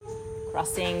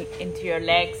Crossing into your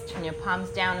legs, turn your palms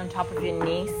down on top of your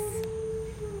knees.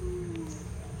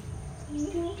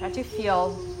 Try to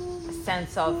feel a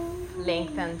sense of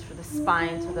lengthen through the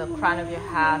spine, to the crown of your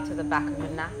head, to the back of your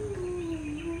neck.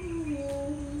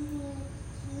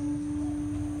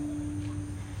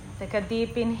 Take a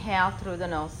deep inhale through the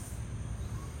nose.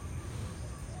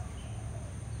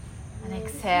 And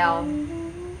exhale,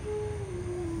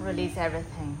 release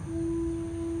everything.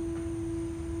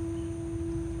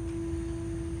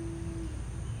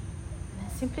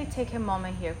 And simply take a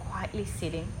moment here, quietly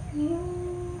sitting,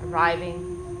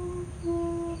 arriving,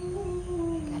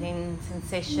 getting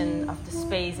sensation of the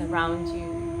space around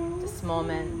you, this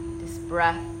moment, this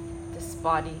breath, this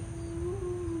body.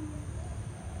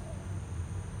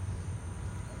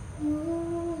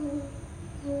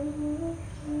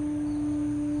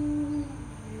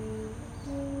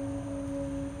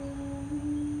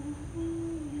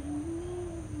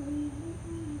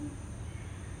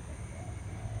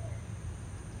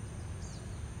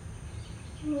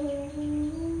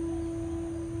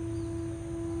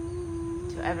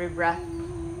 To every breath,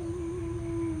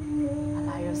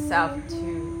 allow yourself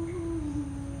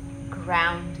to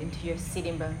ground into your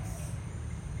sitting bones.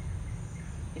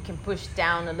 You can push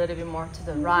down a little bit more to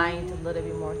the right, a little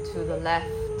bit more to the left.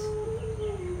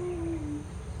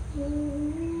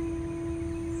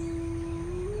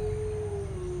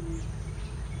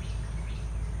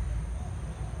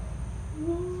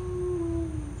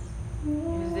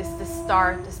 Use this to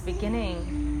start, this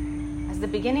beginning, as the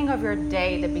beginning of your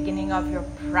day, the beginning of your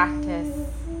practice,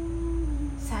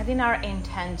 setting our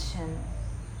intention.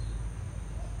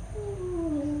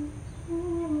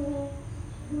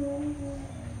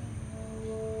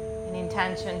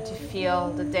 Intention to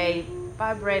feel the day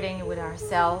vibrating with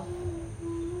ourselves,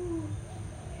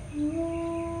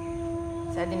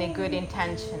 setting a good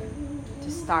intention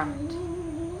to start.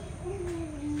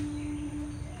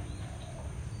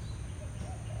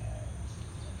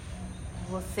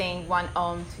 We'll sing one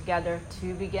Om together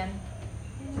to begin.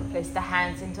 Place the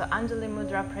hands into Anjali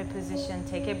Mudra position.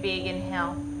 Take a big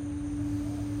inhale.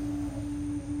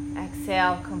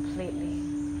 Exhale completely.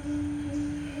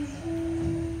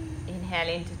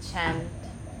 Inhaling to chant.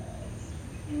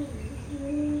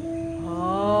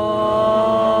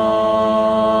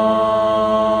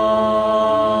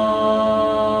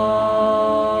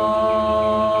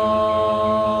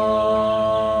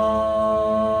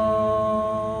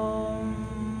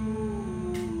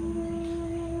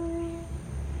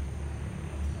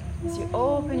 As you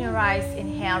open your eyes,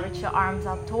 inhale, reach your arms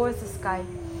up towards the sky,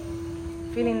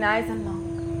 feeling nice and long.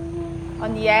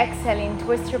 On the exhaling,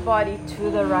 twist your body to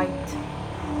the right.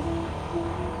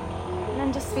 And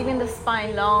then just feeling the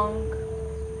spine long.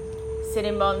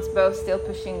 Sitting bones both still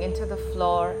pushing into the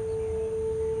floor.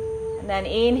 And then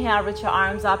inhale, reach your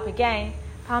arms up again.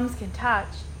 Palms can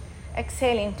touch.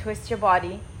 Exhaling, twist your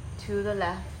body to the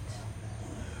left.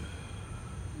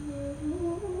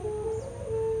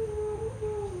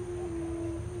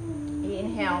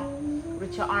 Inhale,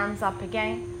 reach your arms up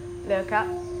again. Look up.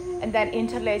 And then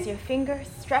interlace your fingers,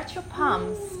 stretch your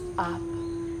palms up,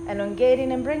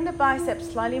 elongating, and bring the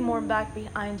biceps slightly more back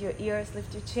behind your ears.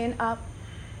 Lift your chin up.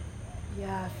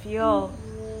 Yeah, feel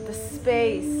the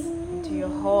space into your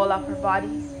whole upper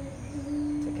body.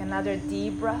 Take another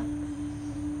deep breath.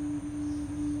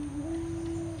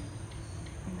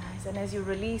 Nice, and as you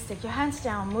release, take your hands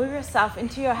down, move yourself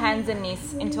into your hands and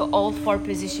knees, into all four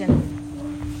positions.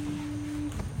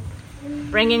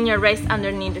 Bring in your waist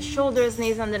underneath the shoulders,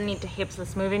 knees underneath the hips.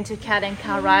 Let's move into cat and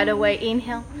cow right away.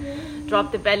 Inhale,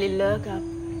 drop the belly, look up.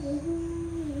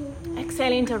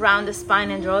 Exhaling to round the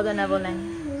spine and draw the navel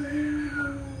in.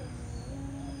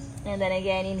 And then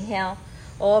again, inhale,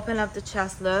 open up the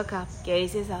chest, look up,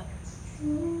 gaze is up.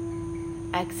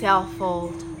 Exhale,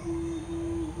 fold.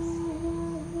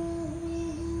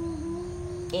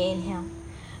 Inhale,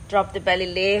 drop the belly,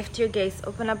 lift your gaze,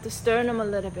 open up the sternum a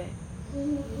little bit.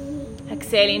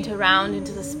 Exhaling to round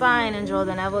into the spine and draw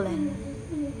the navel in.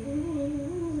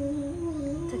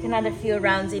 Take another few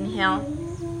rounds. Inhale,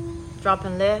 drop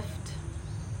and lift.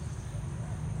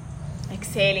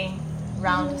 Exhaling,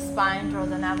 round the spine, draw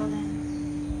the navel in.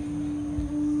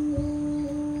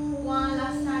 One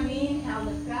last time. Inhale,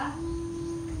 lift up.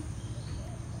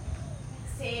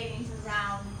 Exhaling to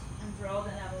round and draw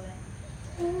the navel in.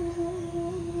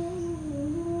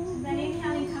 And then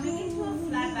inhaling, coming into a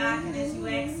flat back, and as you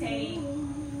exhale,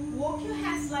 walk your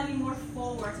hands slightly more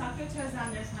forward. Tuck your toes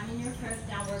under, finding your first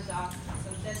downward dog. So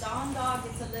the down dog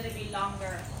is a little bit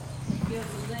longer. It feels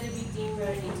a little bit deeper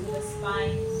into the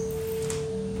spine.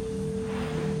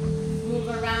 Move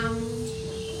around,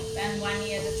 bend one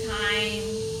knee at a time.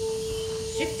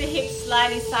 Shift the hips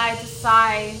slightly side to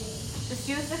side. Just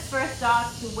use this first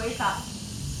dog to wake up,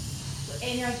 to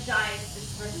energize this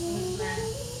first movement.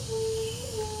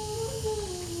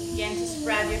 Again, to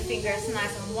spread your fingers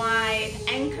nice and wide.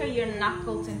 Anchor your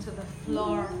knuckles into the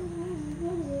floor.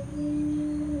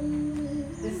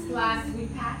 This class we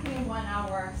pack in 1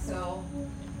 hour, so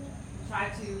try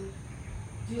to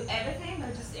do everything,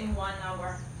 but just in 1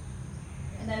 hour.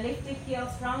 And then lift the heels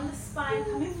round the spine,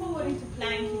 coming forward into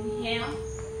plank. Inhale,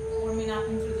 warming up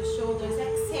into the shoulders.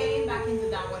 Exhaling back into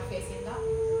downward facing dog.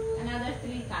 Another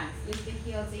 3 times. Lift the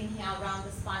heels, inhale, round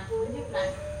the spine, come into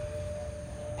plank.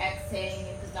 Exhaling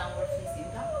into downward facing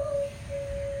dog.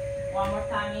 One more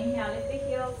time, inhale, lift the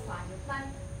heels, find your plank.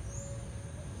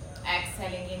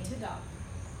 Exhaling into dog.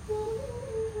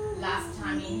 Last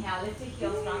time, inhale, lift the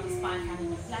heels, round the spine, come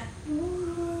into plank.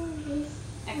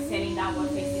 Exhaling, downward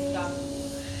facing dog.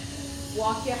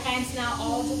 Walk your hands now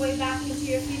all the way back into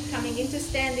your feet, coming into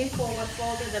standing forward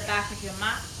fold at the back of your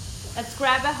mat. Let's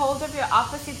grab a hold of your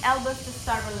opposite elbows to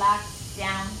start relaxed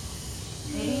down.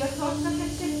 Maybe your torso can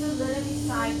shift a little bit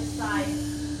side to side.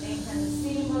 Lengthen the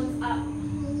sitting bones up.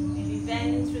 Maybe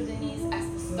bending through the knees as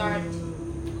the start.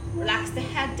 Relax the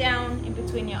head down in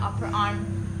between your upper arm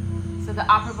so the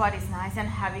upper body is nice and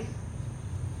heavy.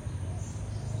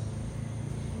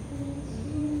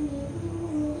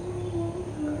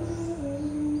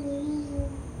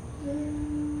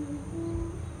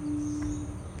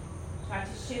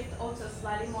 Also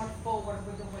slightly more forward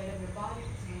with the weight of your body,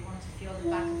 so you want to feel the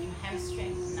back of your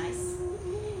hamstring. Nice.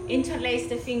 Interlace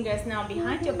the fingers now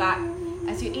behind your back.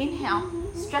 As you inhale,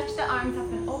 stretch the arms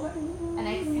up and over, and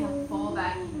exhale, fall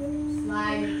back.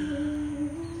 Slide.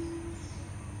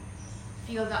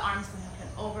 Feel the arms going up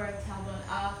and over, tailbone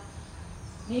up.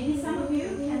 Maybe some of you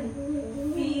can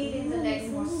feel the legs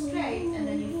more straight, and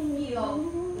then you feel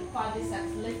the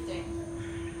quadriceps lifting.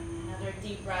 Another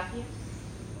deep breath here.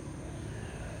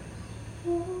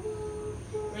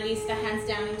 Release the hands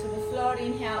down into the floor.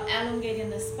 Inhale, elongating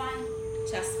the spine,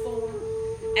 chest forward.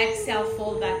 Exhale,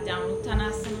 fold back down,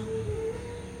 Uttanasana.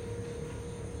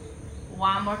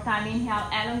 One more time, inhale,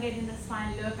 elongating the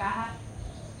spine, look ahead.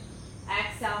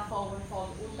 Exhale, forward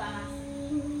fold,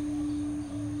 Uttanasana.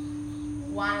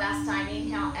 One last time,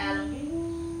 inhale, elongate.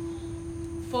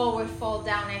 Forward fold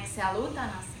down, exhale,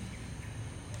 Uttanasana.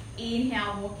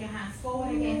 Inhale, walk your hands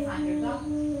forward again, find your dog.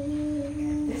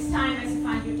 This time, as you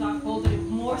find your dog, hold it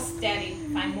more steady,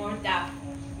 find more depth.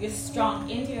 You're strong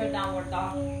into your downward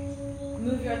dog.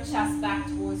 Move your chest back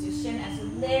towards your shin as you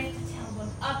lift the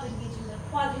tailbone up, engaging the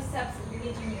quadriceps,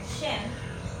 engaging your shin.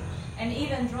 And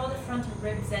even draw the frontal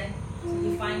ribs in so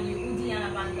you find your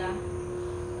Uddiyana Bandha.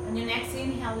 On your next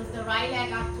inhale, lift the right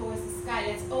leg up towards the sky.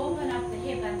 Let's open up the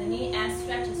hip and the knee and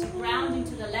stretch as you ground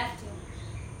into the left heel.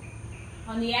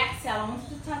 On the exhale, I want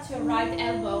you to touch your right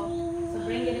elbow. So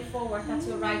bring it forward, touch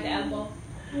your right elbow.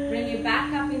 Bring it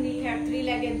back up in the air,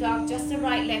 three-legged dog, just the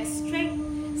right leg straight.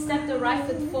 Step the right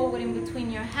foot forward in between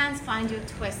your hands, find your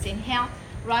twist. Inhale,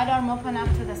 right arm open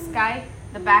up to the sky.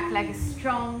 The back leg is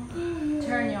strong.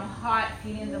 Turn your heart,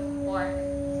 feeling the core.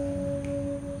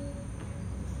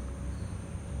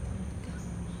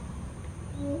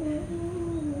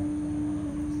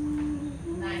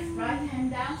 Nice, right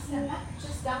hand down, step back,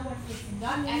 just downward facing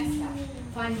dog. Exhale,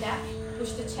 find that,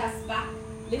 push the chest back.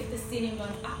 Lift the sitting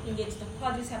bones up, engage the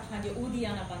quadriceps, find your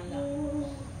Uddiyana Bandha.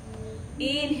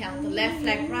 Inhale, the left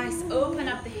leg rise, open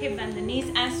up the hip and the knees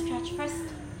and stretch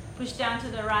first. Push down to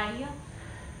the right heel.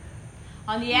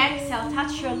 On the exhale,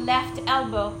 touch your left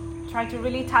elbow. Try to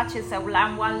really touch it, so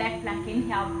one leg plank.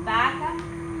 Inhale, back up,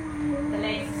 the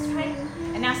legs straight.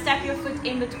 And now step your foot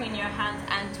in between your hands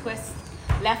and twist.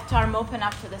 Left arm open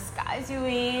up to the sky as you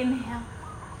inhale.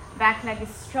 Back leg is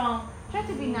strong. Try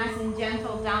to be nice and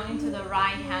gentle down into the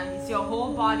right hand. Is your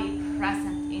whole body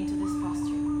present into this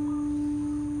posture?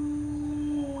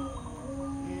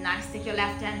 Nice. Take your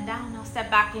left hand down. Now step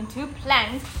back into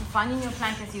plank. Finding your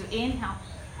plank as you inhale.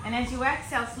 And as you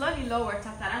exhale, slowly lower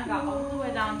Chaturanga all the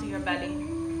way down to your belly.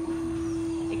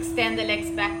 Extend the legs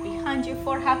back behind you.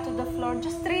 Forehead to the floor.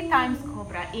 Just 3 times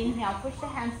Cobra. Inhale. Push the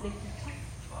hands, lift the chest.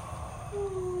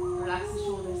 Relax the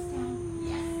shoulders down.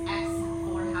 Yes. Exhale.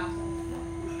 Forehead to the floor.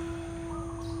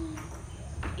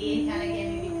 Inhale again,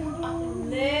 maybe come up a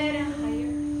little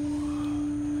higher.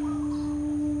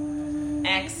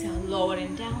 Exhale,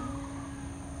 lowering down.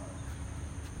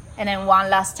 And then one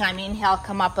last time, inhale,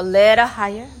 come up a little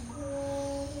higher.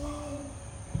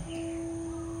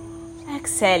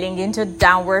 Exhaling into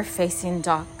downward facing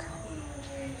dog.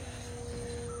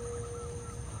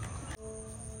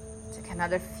 Take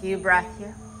another few breaths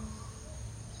here.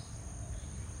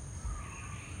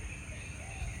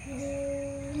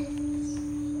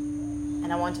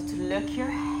 And I want you to look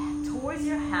towards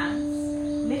your hands,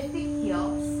 lift the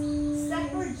heels,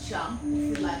 step or jump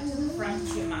if you like to the front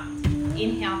of your mat.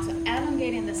 Inhale to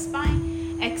elongate in the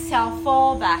spine. Exhale,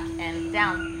 fall back and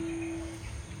down.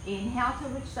 Inhale to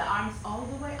reach the arms all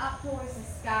the way up towards the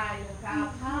sky. Look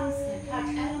out, palms can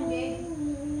touch, elongate.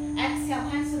 Exhale,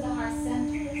 hands to the heart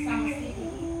center,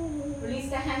 Samasthiti. Release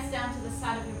the hands down to the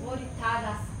side of your body,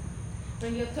 Tadasana.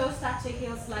 Bring your toes touch your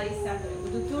heels slightly separately.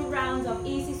 We'll do 2 rounds of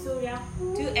easy Surya,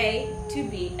 2A,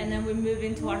 2B, and then we move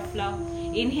into our flow.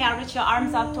 Inhale, reach your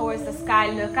arms up towards the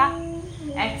sky, look up.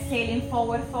 Exhaling,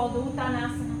 forward fold,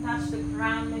 Uttanasana, touch the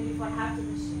ground, maybe for half of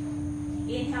the shin.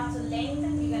 Inhale to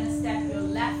lengthen, you're going to step your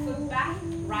left foot back,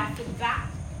 right foot back,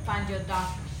 find your dog.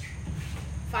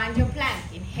 Find your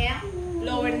plank. Inhale,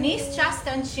 lower knees, chest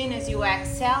and chin as you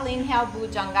exhale. Inhale,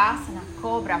 Bhujangasana,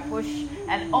 Cobra, push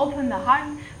and open the heart.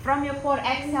 From your core,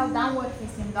 exhale, downward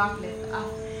facing dog, lift up.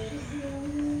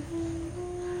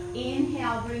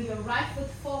 Inhale, bring your right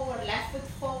foot forward, left foot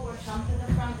forward, jump to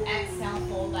the front, exhale,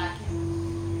 fold back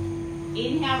in.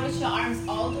 Inhale, reach your arms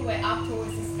all the way up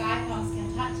towards the sky, palms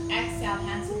can touch. Exhale,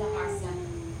 hands to the heart center.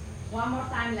 One more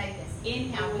time like this.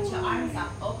 Inhale, reach your arms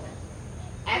up, open.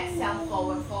 Exhale,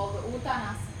 forward fold,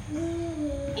 Uttanasana.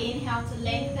 Inhale to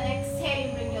lengthen,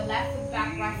 exhale, bring your left foot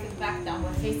back, right foot back,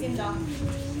 downward facing dog.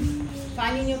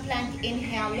 Finding your plank,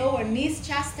 inhale, lower knees,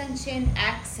 chest and chin,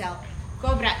 exhale.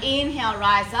 Cobra, inhale,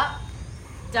 rise up.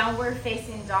 Downward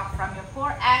facing dog from your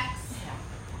core, exhale.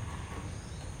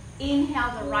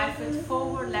 Inhale, the right foot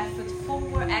forward, left foot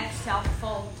forward, exhale,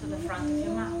 fold to the front of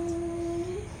your mat.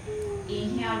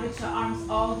 Inhale, reach your arms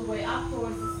all the way up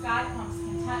towards the sky, palms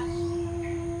can touch.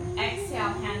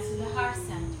 Exhale, hands to the heart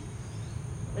center.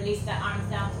 Release the arms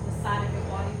down to the side of your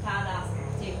body,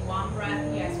 Tadasana. Take one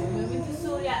breath here as we move into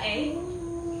Surya A.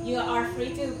 You are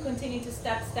free to continue to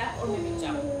step, or maybe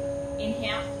jump.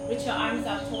 Inhale, reach your arms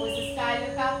up towards the sky,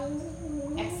 look up.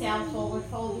 Exhale, forward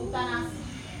fold, Uttanasana.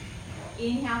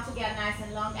 Inhale to get nice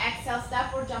and long. Exhale,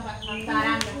 step or jump back from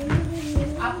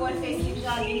Chaturanga. Upward facing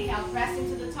dog, inhale, press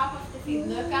into the top of the feet,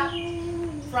 look up.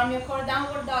 From your core,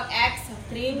 downward dog, exhale,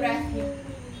 3 breaths here.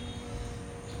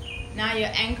 Now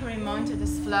you're anchoring more into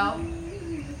this flow,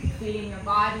 feeling your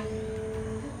body,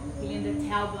 feeling the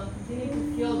tailbone. Continue to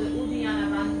feel the Uddiyana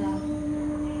Bandha.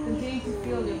 Continue to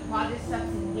feel your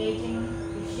quadriceps engaging,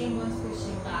 your shin bones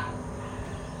pushing back.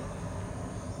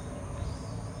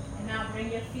 And now bring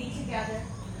your feet together,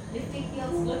 lifting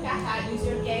heels, look ahead, use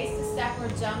your gaze to step or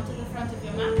jump to the front of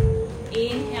your mat.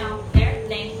 Inhale, there,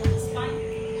 lengthen the spine.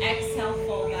 Exhale,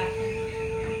 fold back in.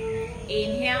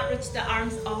 Inhale, reach the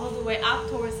arms all the way up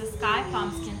towards the sky,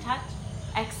 palms can touch.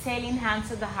 Exhaling, hands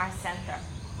to the heart center.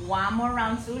 One more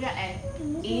round, Surya A.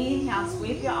 Inhale,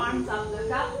 sweep your arms up, look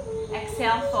up.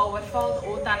 Exhale, forward fold,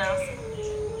 Uttanasana.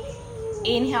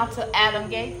 Inhale to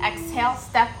elongate. Exhale,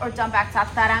 step or jump back,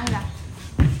 Chaturanga.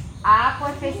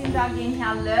 Upward facing dog,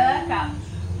 inhale, look up.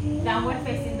 Downward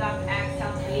facing dog,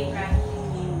 exhale, deep breath.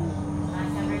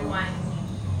 Nice, everyone.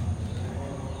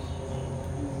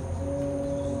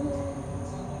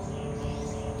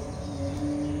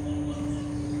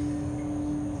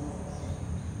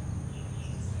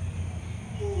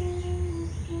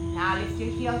 Now lift your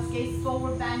heels, gaze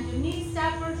forward, bend your knees,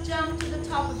 step or jump to the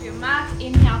top of your mat.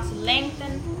 Inhale to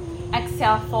lengthen.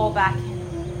 Exhale, fall back in.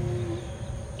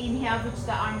 Inhale, reach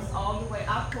the arms all the way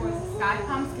up towards the sky,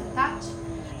 palms can touch.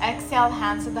 Exhale,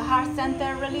 hands to the heart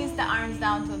center. Release the arms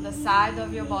down to the side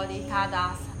of your body,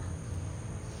 Tadasana.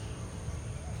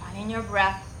 Finding your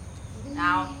breath.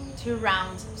 Now 2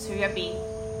 rounds, Surya B.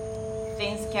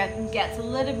 Things get a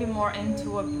little bit more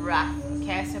into a breath.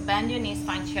 Okay, so bend your knees,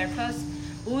 find chair pose.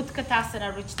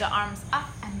 Utkatasana, reach the arms up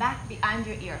and back behind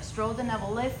your ears. Roll the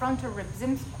navel, lift frontal ribs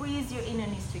in, squeeze your inner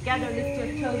knees together, lift your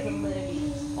toes a little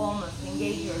bit, almost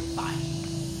engage your spine.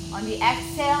 On the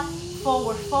exhale,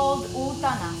 forward fold,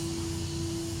 Uttanasana.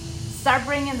 Start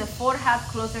bringing the forehead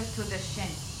closer to the shin.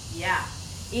 Yeah.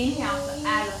 Inhale to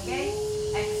elongate.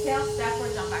 Exhale, step or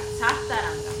jump back,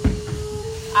 Chaturanga.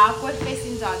 Upward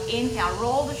facing dog. Inhale,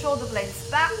 roll the shoulder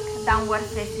blades back, downward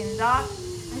facing dog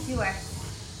as you exhale.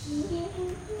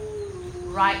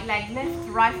 Right leg lift,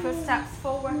 right foot steps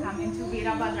forward, come into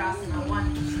Virabhadrasana.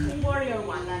 1, warrior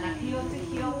 1, then heel to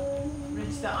heel.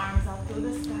 Reach the arms up to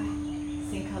the sky.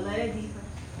 Sink a little deeper.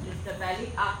 Lift the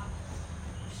belly up.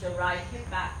 Push the right hip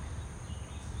back.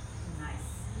 Nice.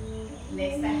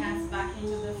 Place the hands back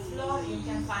into the floor. You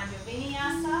can find your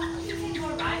vinyasa. You can go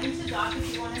right into dog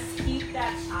if you want to skip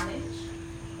that challenge.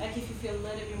 Like if you feel a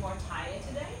little bit more tired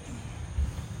today.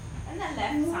 And then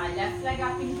left side, left leg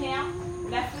up, inhale.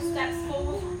 Left foot steps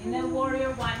forward, and then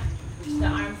warrior 1. Push the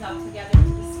arms up together to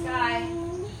the sky.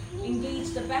 Engage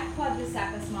the back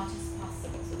quadricep as much as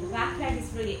possible. So the back leg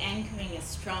is really anchoring as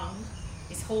strong.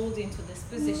 Is holding to this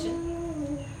position.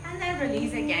 And then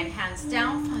release again. Hands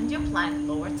down. Find your plank.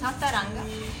 Lower chaturanga.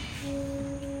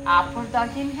 Upward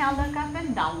dog. Inhale, look up,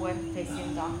 and downward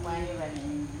facing dog when you're ready.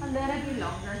 A little bit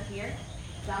longer here.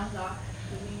 Down dog.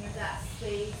 Giving you that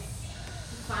space.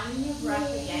 Finding your breath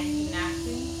again.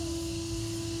 Connecting.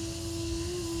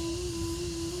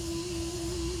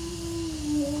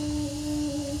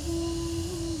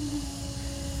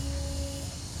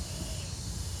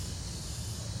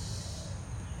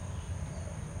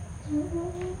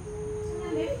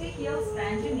 Lift the heels,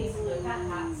 bend your knees, look at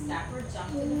heart, step or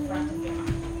jump to the front of your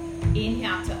arm.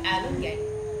 Inhale to elongate.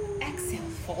 Exhale,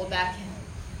 fall back in.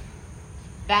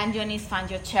 Bend your knees, find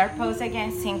your chair pose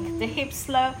again. Sink the hips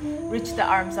slow. Reach the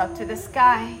arms up to the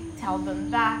sky. Tailbone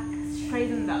back.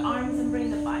 Straighten the arms and bring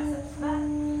the biceps back.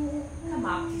 Come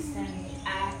up to standing.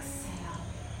 Exhale.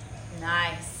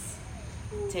 Nice.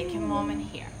 Take a moment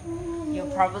here.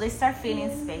 You'll probably start feeling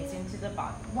space into the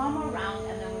body. One more round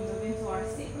and then we move into our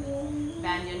stability.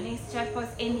 Bend your knees, chair pose.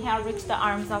 Inhale, reach the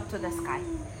arms up to the sky.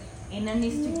 Inner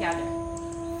knees together.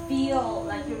 Feel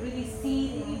like you're really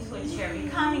seating into a chair,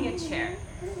 becoming a chair.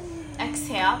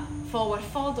 Exhale, forward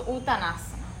fold,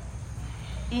 Uttanasana.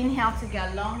 Inhale to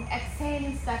get long.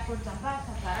 Exhaling, backward jump up,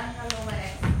 chaturanga, lower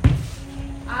exhale.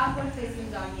 Upward facing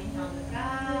dog, inhale, look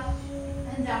up.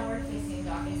 And downward facing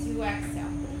dog as you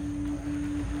exhale.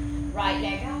 Right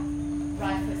leg up,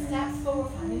 right foot steps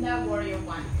forward, finding that warrior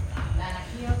one. Then a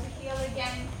heel to heel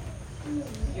again.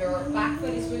 Your back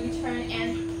foot is really turned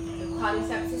in, the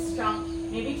quadriceps is strong.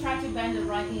 Maybe try to bend the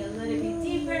right knee a little bit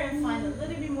deeper and find a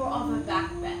little bit more of a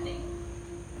back bending.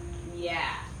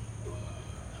 Yeah.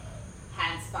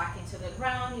 Hands back into the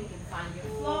ground, you can find your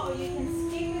flow or you can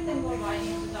skip it and go right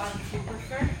into the dog if you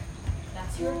prefer.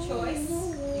 That's your choice.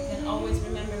 You can always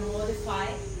remember modify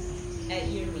at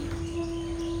your need.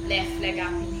 Left leg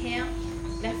up, inhale.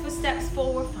 Left foot steps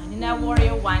forward, finding that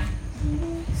warrior one.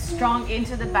 Strong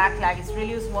into the back leg. It's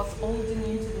really what's holding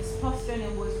you to this posture and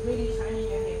it was really turning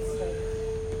your hips straight.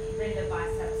 Bring the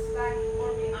biceps back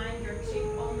or behind your chin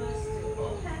almost to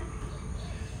open.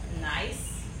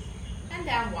 Nice. And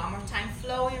then one more time,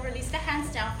 flowing. Release the hands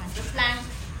down, find your plank.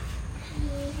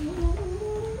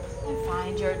 And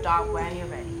find your dog when you're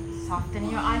ready. Soften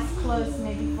your eyes closed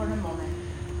maybe for a moment.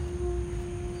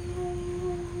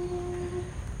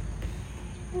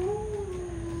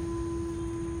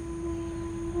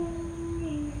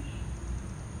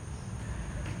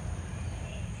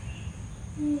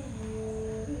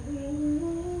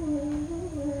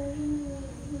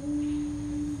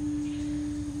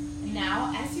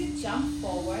 Now, as you jump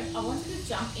forward, I want you to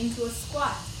jump into a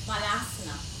squat,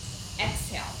 Malasana.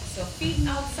 Exhale. So feet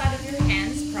outside of your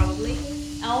hands, probably.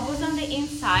 Elbows on the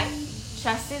inside.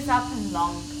 Chest is up and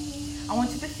long. I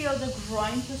want you to feel the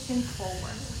groin pushing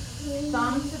forward.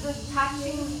 Thumb to the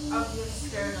touching of your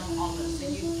sternum almost. So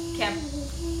you can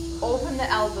open the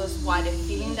elbows wide and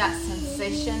feeling that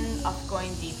sensation of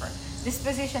going deeper. This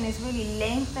position is really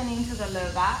lengthening to the low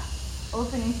back,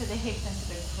 opening to the hips and to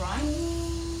the groin,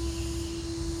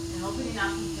 and opening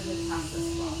up into the chest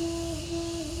as well.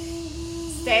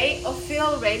 Stay or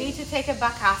feel ready to take a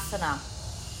Bakasana.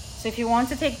 So if you want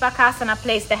to take Bakasana,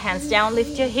 place the hands down,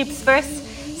 lift your hips first,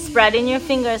 spreading your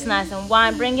fingers nice and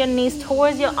wide, bring your knees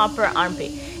towards your upper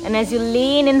armpit. And as you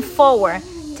lean in forward,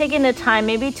 taking the time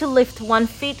maybe to lift one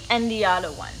foot and the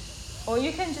other one. Or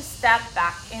you can just step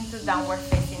back into downward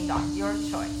facing dog, your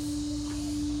choice.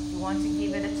 You want to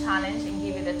give it a challenge and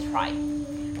give it a try.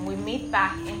 And we meet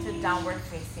back into downward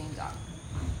facing dog.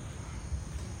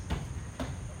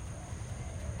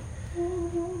 You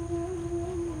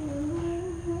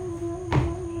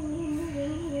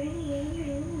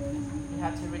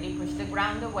have to really push the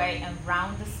ground away and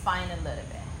round the spine a little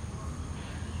bit.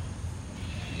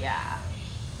 Yeah.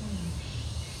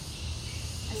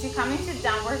 As you come into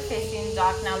downward facing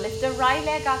dog, now lift the right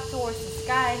leg up towards the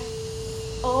sky.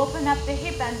 Open up the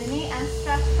hip and the knee and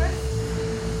stretch first.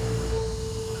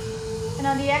 And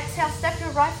on the exhale, step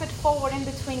your right foot forward in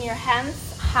between your hands.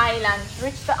 High lunge.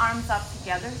 Reach the arms up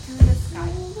together to the sky.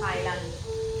 High lunge.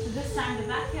 So this time the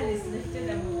back heel is lifted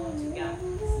and we want to go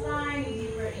slightly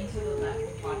deeper into the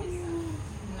left quadricep.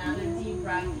 Another deep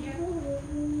breath here.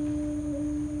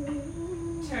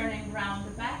 Turning round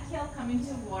the back heel, coming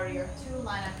to warrior two,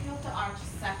 line up heel to arch,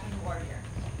 second warrior.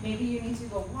 Maybe you need to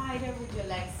go wider with your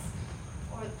legs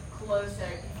or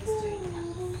closer if it's too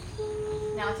intense.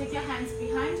 Now take your hands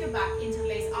behind your back,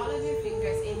 interlace all of your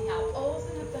fingers. Inhale,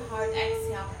 open up the heart.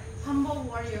 Exhale, humble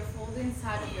warrior, fold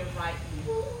inside of your right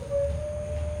knee.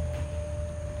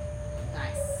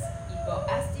 Nice. You go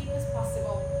as deep as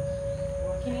possible.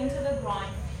 groin,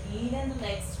 feet and the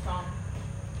legs strong.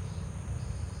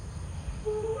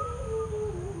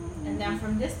 And then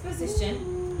from this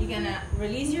position, you're gonna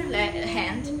release your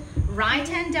hand, right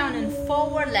hand down and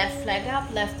forward, left leg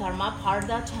up, left arm up,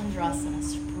 Ardha Chandrasana,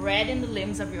 spreading the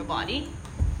limbs of your body.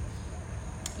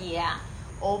 Yeah,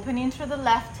 opening through the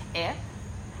left hip,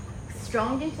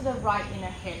 strong into the right inner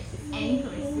hip,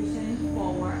 anchoring, pushing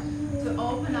forward to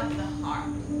open up the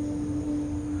heart.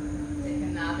 Take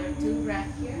another 2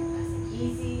 breaths here, nice and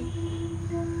easy.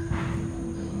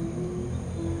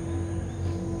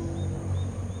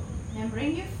 And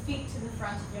bring your feet to the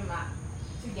front of your mat.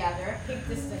 Together, hip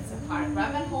distance apart.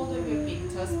 Grab and hold of your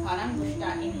big toes,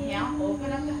 Paramudra. Inhale,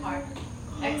 open up the heart.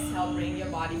 Exhale, bring your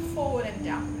body forward and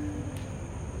down.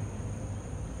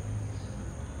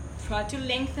 Try to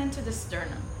lengthen to the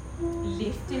sternum,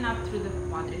 lifting up through the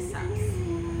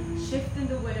quadriceps, shifting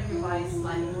the weight of your body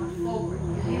slightly more forward,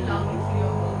 really elongate through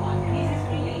your whole body. This is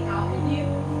really helping you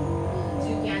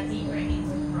to get deeper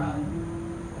into crow.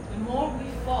 The more we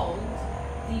fold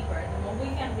deeper, the more we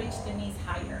can reach the knees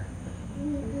higher.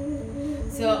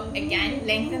 So again,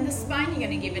 lengthen the spine. You're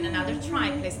going to give it another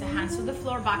try. Place the hands to the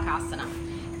floor, Bakasana.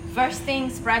 First thing,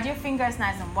 spread your fingers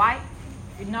nice and wide.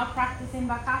 If you're not practicing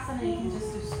Bakasana, you can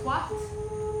just do squat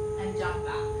and jump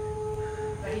back.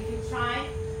 But if you try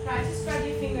to spread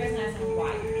your fingers nice and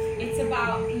wide. It's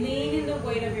about leaning the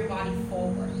weight of your body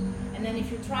forward. And then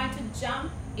if you try to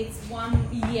jump, it's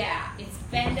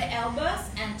bend the elbows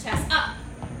and chest up.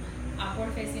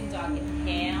 Upward facing dog,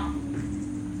 inhale.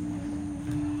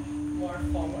 More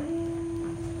forward.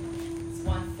 It's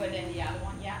one foot and the other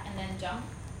one, and then jump.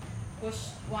 Push,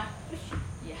 one, push,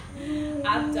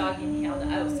 Up dog, inhale,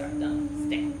 done,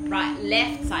 stay. Right,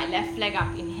 left side, left leg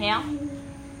up, inhale.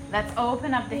 Let's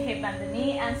open up the hip and the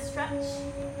knee and stretch.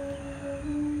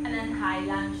 And then high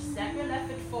lunge, step your left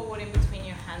foot forward in between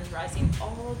your hands, rising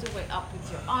all the way up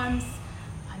with your arms,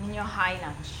 and in your high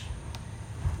lunge.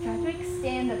 Try to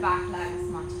extend the back leg as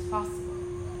much as possible.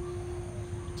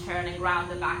 Turn and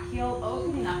ground the back heel,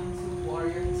 opening up into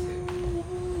warrior 2.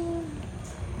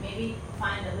 Maybe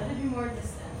find a little bit more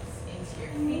distance into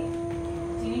your feet.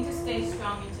 Continue to stay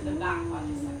strong into the back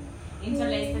quadricep.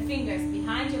 Interlace the fingers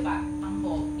behind your back and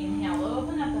hold. Inhale,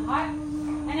 open up the heart,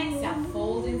 and exhale,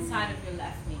 fold inside of your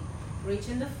left knee. Reach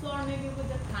in the floor, maybe with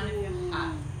the crown of your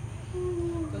hat.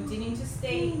 Continue to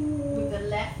stay with the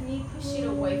left knee, push it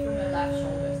away from your left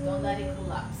shoulders. Don't let it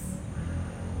collapse.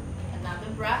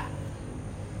 Another breath.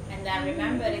 And then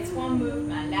remember, it's one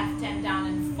movement. Left hand down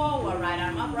and forward, right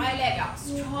arm up, right leg up.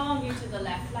 Strong into the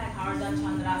left leg, Ardha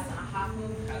Chandrasana, half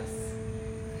moon pose.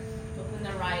 Open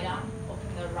the right arm,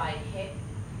 open the right hip.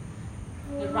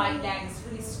 The right leg is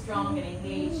really strong and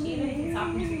engaged. Even if it's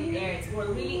up into the air, we're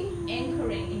really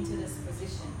anchoring into this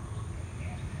position.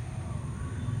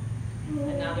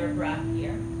 Another breath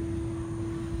here.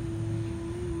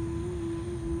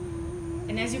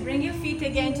 And as you bring your feet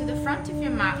again to the front of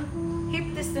your mat,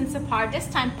 hip distance apart, this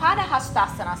time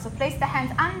Padahastasana. So place the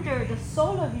hands under the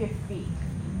sole of your feet.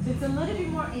 So it's a little bit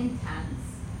more intense.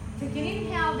 So you can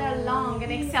inhale there long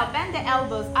and exhale. Bend the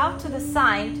elbows out to the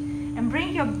side and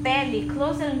bring your belly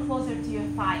closer and closer to your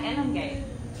thigh. Elongate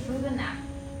through the neck.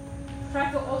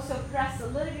 Try to also press a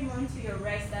little bit more into your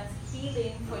wrist. That's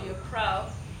healing for your crow.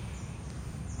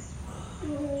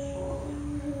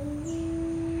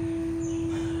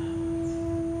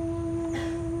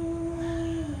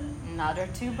 Another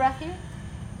 2 breaths here.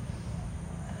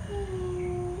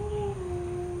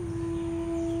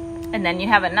 And then you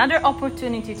have another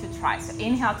opportunity to try. So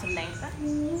inhale to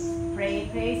lengthen.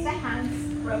 Raise the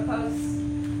hands, propose.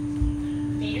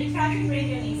 Maybe try to bring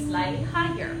your knees slightly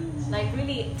higher, like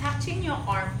really touching your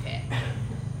armpit.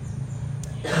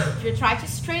 If you try to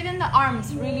straighten the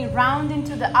arms, really round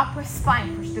into the upper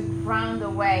spine, push the ground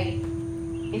away.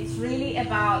 It's really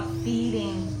about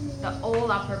feeding the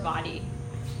whole upper body.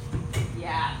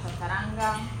 Yeah,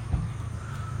 Chaturanga.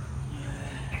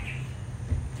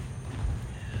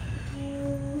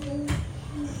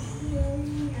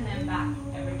 And then back,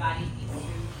 everybody,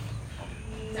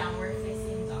 into downward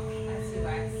facing dog as you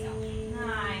exhale.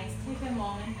 Nice. Take a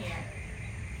moment here,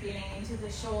 feeling into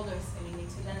the shoulders, feeling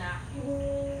into the neck.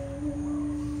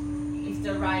 Lift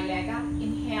the right leg up,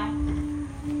 inhale.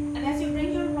 And as you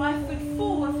bring your right foot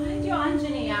forward, find your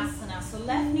Anjaneyasana. So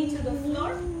left knee to the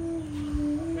floor.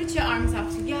 Reach your arms up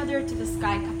together to the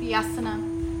sky,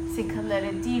 Kapiyasana. Sink a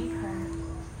little deeper.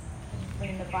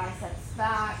 Bring the biceps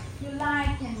back. If you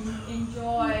like and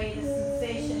enjoy the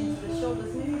sensation into the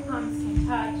shoulders, maybe your palms can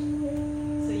touch.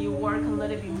 So you work a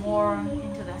little bit more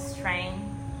into the strain.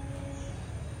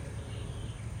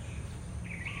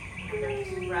 Another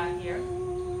 2 breaths here.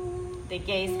 The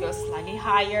gaze goes slightly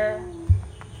higher.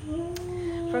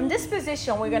 From this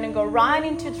position, we're going to go right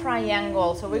into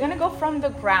triangle. So we're going to go from the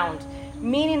ground,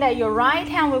 meaning that your right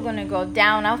hand, we're going to go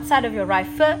down outside of your right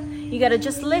foot. You got to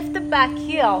just lift the back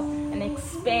heel and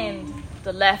expand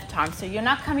the left arm. So you're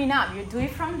not coming up. You do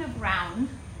it from the ground.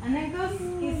 And then it's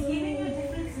giving you a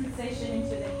different sensation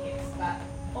into the hips. But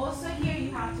also here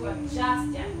you have to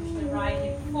adjust and push the right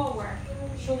hip forward.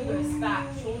 Shoulders back,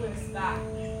 shoulders back.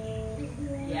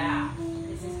 Yeah,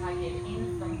 this is how you get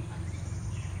in from.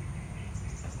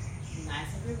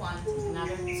 Nice, everyone. Take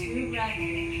another 2 breaths.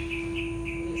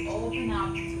 We open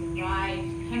up to the right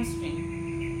hamstring.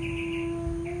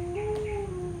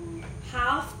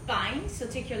 Half bind, so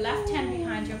take your left hand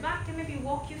behind your back and maybe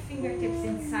walk your fingertips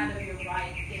inside of your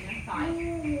right inner thigh.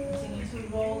 Continue to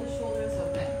roll the shoulders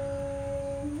open.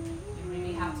 You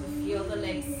really have to feel the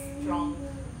legs strong.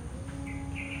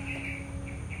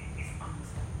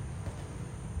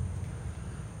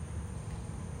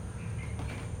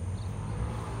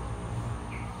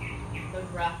 The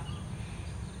breath.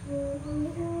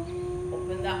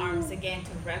 Open the arms again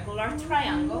to regular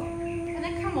triangle. And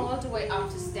then come all the way up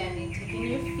to standing, taking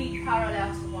your feet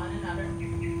parallel to one another.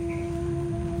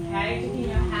 Okay, taking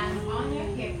your hands on your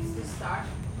hips to start.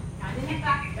 Hand in the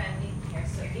back bending here.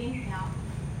 So inhale,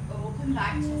 open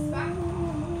back, chest back.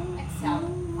 Exhale,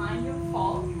 find your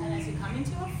fold. And as you come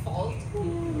into a fold,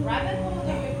 grab and hold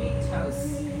of your big toes.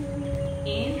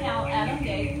 Inhale,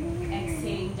 elongate.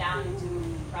 Exhaling down into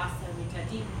Rasa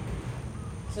Vichadini.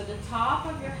 So the top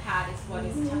of your head is what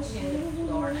is touching the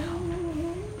floor now.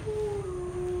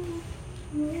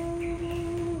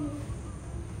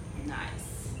 Nice.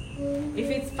 If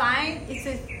it's fine, it's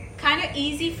kind of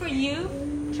easy for you,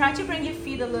 try to bring your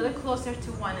feet a little closer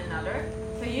to one another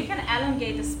so you can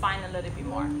elongate the spine a little bit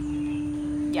more.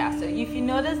 Yeah, so if you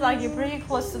notice like you're pretty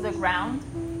close to the ground,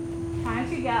 try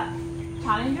to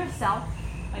challenge yourself,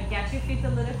 like get your feet a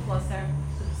little closer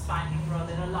so the spine can grow a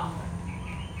little longer.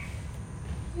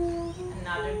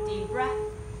 Another deep breath.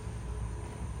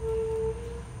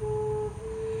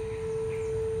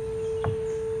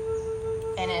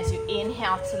 And as you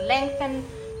inhale to lengthen,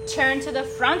 turn to the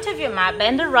front of your mat,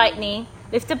 bend the right knee,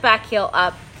 lift the back heel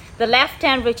up. The left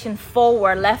hand reaching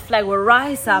forward, left leg will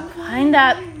rise up. Find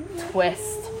that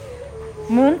twist.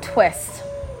 Moon twist.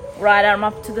 Right arm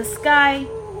up to the sky.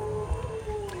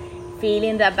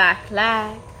 Feeling the back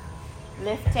leg.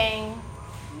 Lifting.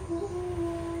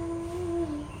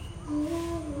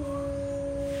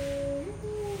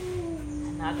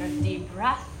 Another deep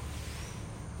breath.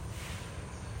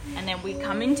 And then we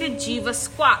come into Jiva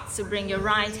squat. So bring your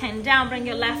right hand down, bring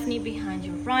your left knee behind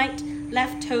your right,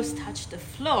 left toes touch the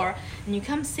floor, and you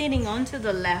come sitting onto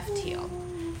the left heel.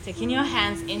 Taking your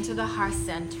hands into the heart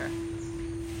center.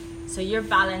 So you're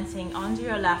balancing onto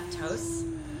your left toes.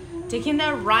 Taking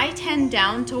the right hand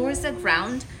down towards the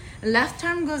ground, left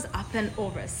arm goes up and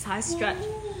over, side stretch.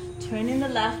 Turning the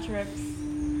left ribs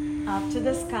up to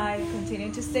the sky,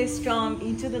 continue to stay strong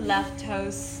into the left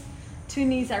toes. 2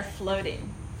 knees are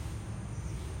floating.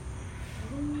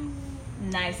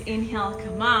 Nice, inhale,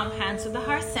 come up, hands to the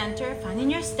heart center,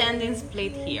 finding your standing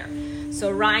split here.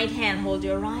 So right hand, hold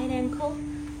your right ankle,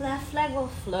 left leg will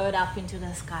float up into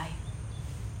the sky.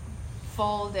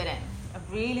 Fold it in,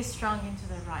 really strong into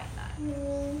the right leg.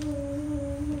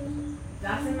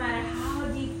 Doesn't matter how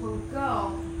deep we'll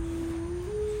go,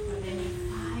 but then you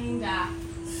find that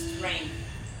strength.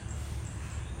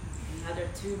 Another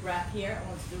 2 breaths here. I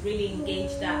want you to really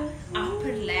engage that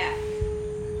upper leg.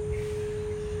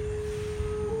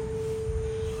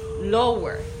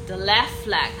 Lower the left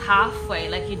leg halfway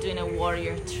like you're doing a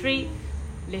warrior 3.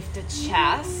 Lift the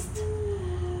chest.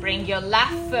 Bring your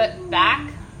left foot back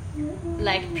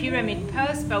like pyramid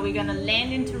pose, but we're gonna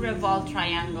land into revolve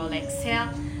triangle.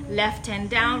 Exhale, left hand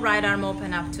down, right arm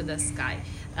open up to the sky.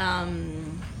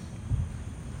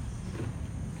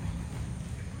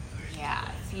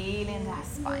 Yeah, feeling that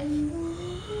spine.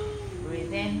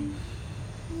 Breathe in,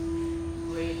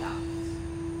 breathe out.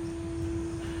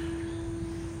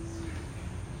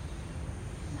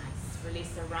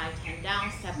 Release the right hand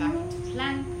down, step back into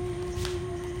plank.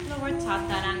 Lower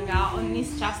chaturanga or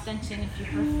knees, chest and chin if you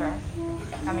prefer.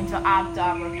 Come into up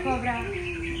dog or cobra.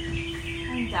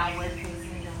 And downward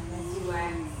facing dog as you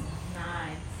exhale.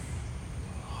 Nice.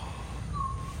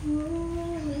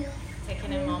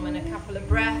 Taking a moment, a couple of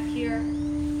breaths here.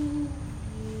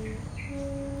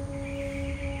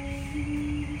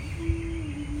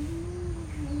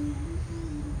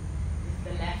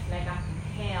 The left leg up,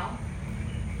 inhale.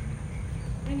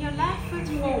 Bring your left foot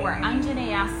forward,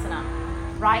 Anjaneyasana.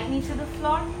 Right knee to the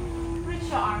floor. Reach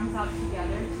your arms out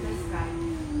together to the sky.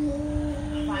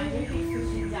 Find your feet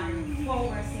pushing down and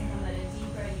forward. Sink a little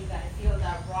deeper. You gotta feel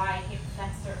that right hip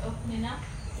flexor opening up.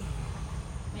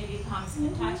 Maybe palms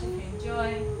can touch if you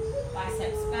enjoy.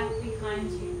 Biceps back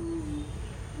behind you.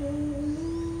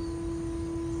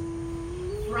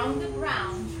 From the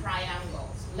ground,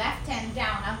 triangles. Left hand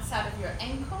down outside of your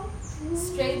ankle.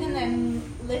 Straighten and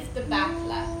lift the back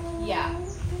leg. Yeah.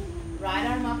 Right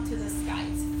arm up to the sky.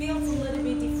 It feels a little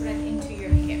bit different into your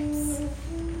hips.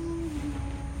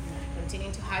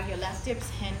 Continue to hug your left hips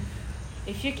in.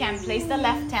 If you can, place the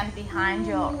left hand behind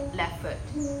your left foot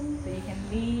so you can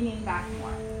lean in back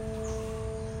more.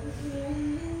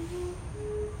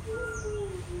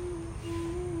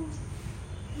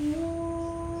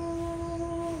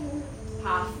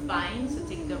 Half bind, so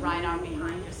take the right arm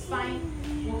behind your spine.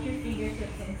 Walk your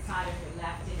fingertips inside of your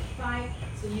left inner thigh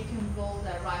so you can roll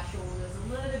the right shoulders a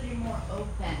little bit more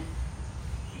open.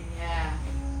 Yeah.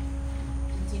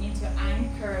 Continue to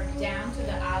anchor down to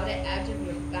the outer edge of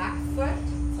your back foot.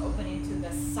 So open into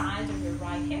the side of your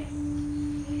right hip.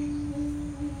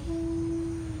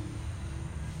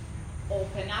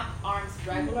 Open up, arms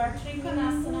regular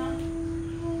Trikonasana.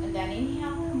 And then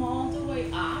inhale, come all the way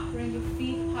up. Bring your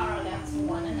feet parallel to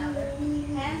one another.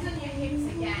 Hands on your hips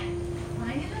again.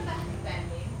 Finding the back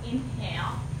bending.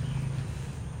 Inhale.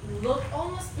 Look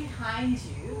almost behind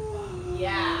you.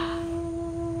 Yeah.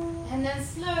 And then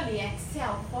slowly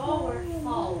exhale, forward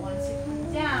fold. Once you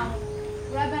come down,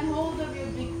 grab and hold of your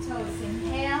big toes.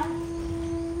 Inhale.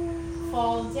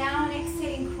 Fall down,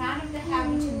 exhaling, crown of the head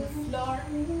reaching the floor.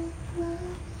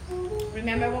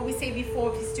 Remember what we said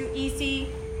before, if it's too easy,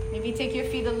 maybe take your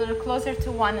feet a little closer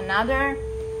to one another.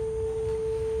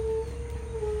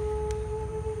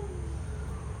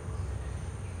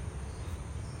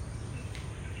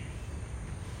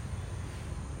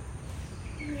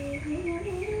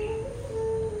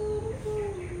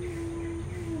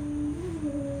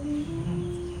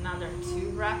 Another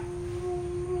 2 breaths.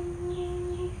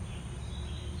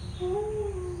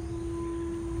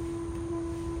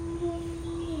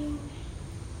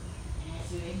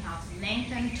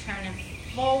 Lengthen, turn it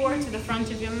forward to the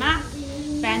front of your mat.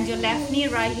 Bend your left knee,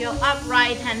 right heel up,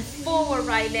 right hand forward,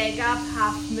 right leg up,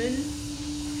 half moon.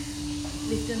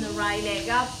 Lifting the right leg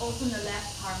up, open the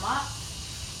left arm up.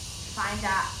 Find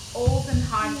that open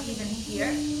heart even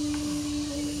here.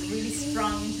 Really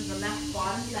strong into the left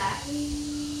bottom leg.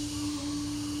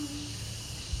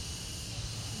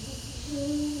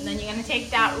 And then you're going to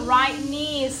take that right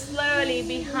knee slowly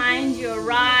behind your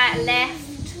left.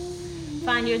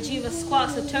 Find your Jiva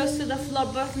squat, so toes to the floor,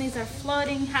 both knees are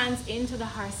floating, hands into the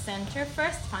heart center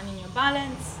first, finding your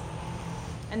balance.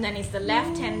 And then it's the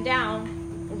left hand down,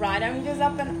 right arm goes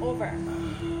up and over.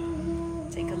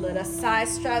 Take a little side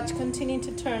stretch, continue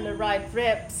to turn the right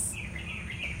ribs.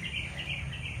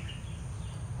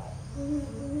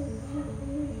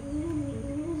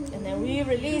 And then we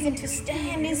release into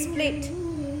standing split.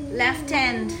 Left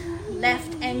hand,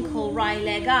 left ankle, right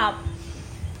leg up.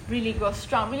 Really go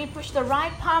strong. Really push the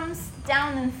right palms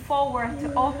down and forward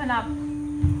to open up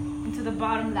into the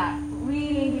bottom leg.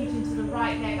 Really engage into the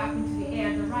right leg up into the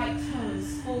air. The right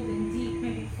toes holding deep.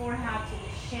 Maybe forehead to the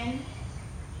shin.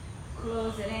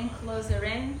 Close it in, close it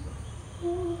in.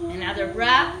 Another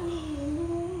breath.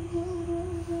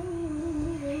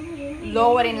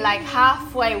 Lowering like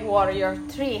halfway warrior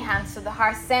 3. Hands to the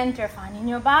heart center. Finding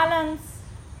your balance.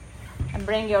 And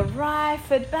bring your right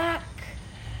foot back.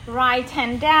 Right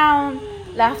hand down,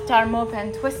 left arm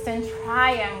open, twist and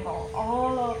triangle.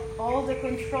 All the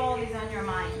control is on your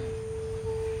mind.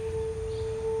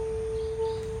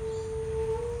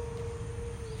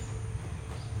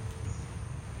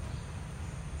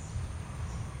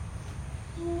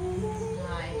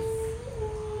 Nice.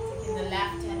 Taking the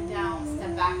left hand down,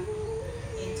 step back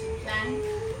into plank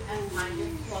and find your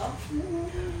flow.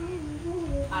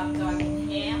 Up dog,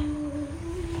 inhale.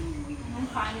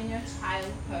 Finding your child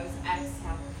pose,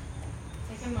 exhale.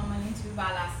 Take a moment into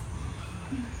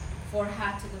Balasana.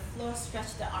 Forehead to the floor,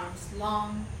 stretch the arms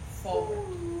long forward.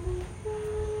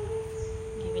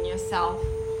 Giving yourself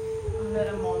a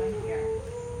little moment here.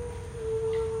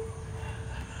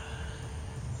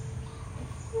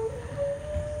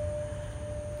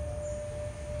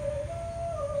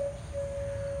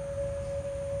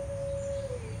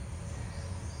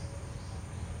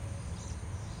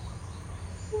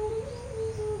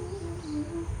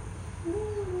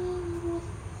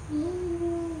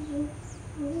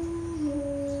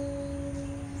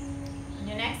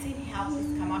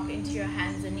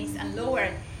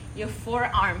 Your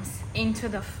forearms into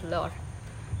the floor,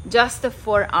 just the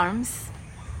forearms.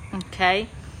 Okay,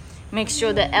 make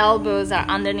sure the elbows are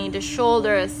underneath the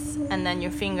shoulders and then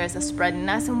your fingers are spreading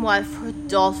nice and wide for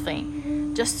dolphin.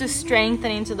 Just to strengthen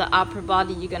into the upper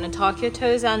body, you're gonna tuck your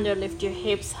toes under, lift your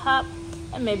hips up,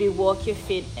 and maybe walk your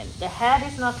feet in. The head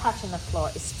is not touching the floor,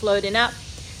 it's floating up.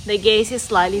 The gaze is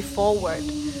slightly forward.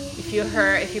 If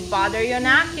you bother your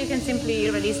neck, you can simply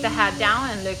release the head down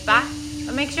and look back,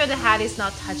 but make sure the head is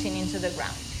not touching into the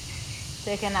ground.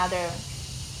 Take another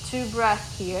 2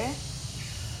 breaths here.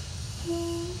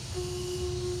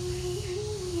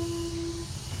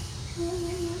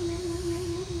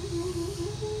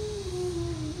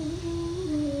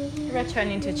 Return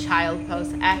into child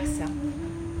pose, exhale.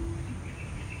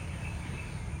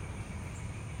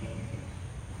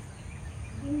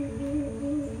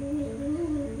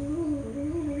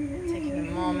 Taking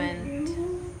a moment.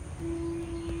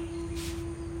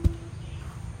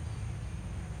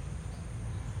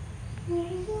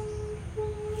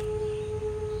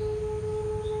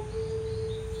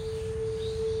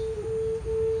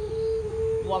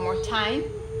 One more time,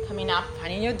 coming up,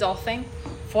 finding your dolphin,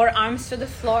 forearms to the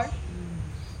floor.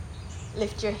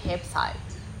 Lift your hips high,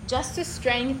 just to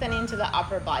strengthen into the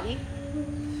upper body.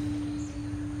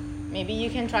 Maybe you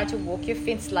can try to walk your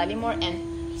feet slightly more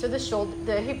in, so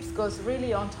the hips goes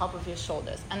really on top of your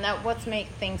shoulders, and that's what makes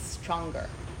things stronger.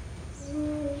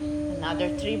 Another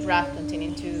 3 breaths,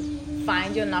 continue to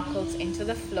find your knuckles into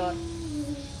the floor.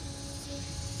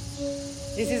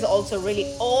 This is also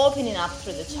really opening up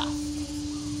through the chest.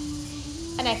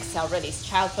 And exhale, release,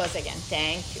 child pose again.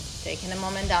 Thank you. Taking a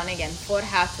moment down again,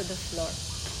 forehead to the floor.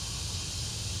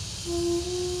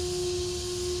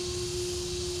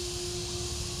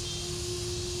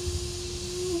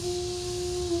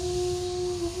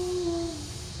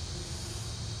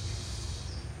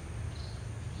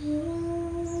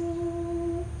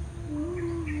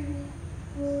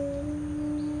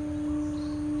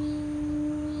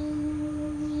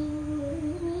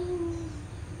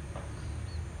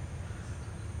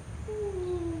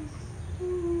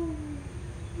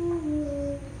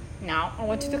 Now, I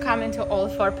want you to come into all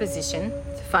 4 position.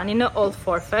 So finding the all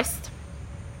 4 first.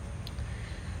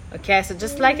 Okay, so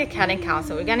just like a cat and cow.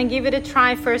 So we're gonna give it a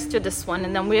try first to this one,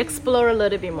 and then we explore a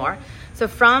little bit more. So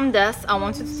from this, I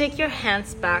want you to take your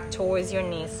hands back towards your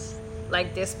knees,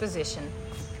 like this position.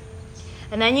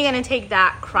 And then you're gonna take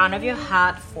that crown of your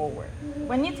head forward.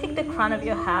 When you take the crown of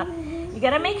your head, you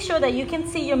gotta make sure that you can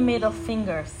see your middle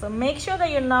finger. So make sure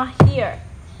that you're not here,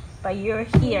 but you're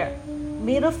here.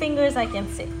 Middle fingers I can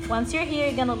see. Once you're here,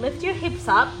 you're gonna lift your hips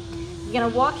up. You're gonna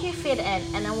walk your feet in,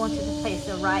 and I want you to place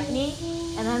the right knee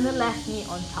and then the left knee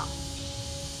on top.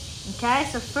 Okay,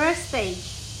 so first stage.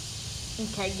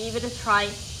 Okay, give it a try.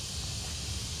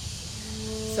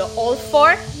 So all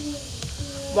 4.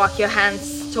 Walk your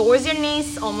hands towards your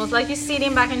knees, almost like you're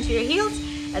sitting back into your heels,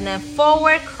 and then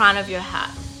forward, crown of your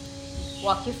head.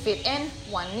 Walk your feet in,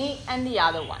 one knee and the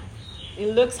other one.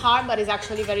 It looks hard, but it's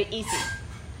actually very easy.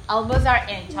 Elbows are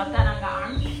in, chaturanga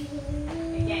arms.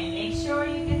 Again, make sure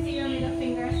you can see your middle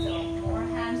finger, so more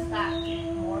hands back,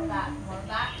 more back, more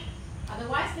back.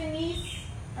 Otherwise, the knees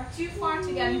are too far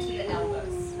to get into the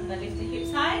elbows. And then lift the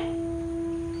hips high.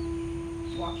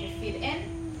 Walk your feet in,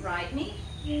 right knee,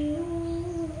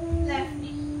 left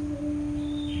knee.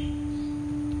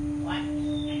 1,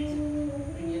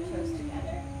 2. Bring your toes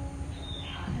together.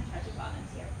 And try to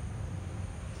balance here.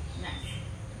 Nice.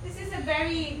 This is a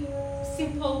very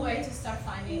simple way to start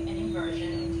finding an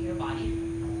inversion into your body.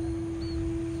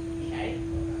 Okay,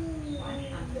 1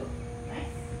 and 2,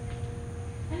 nice.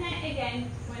 And then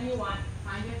again, when you want,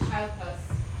 find your child pose.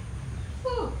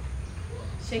 Whew.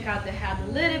 Shake out the head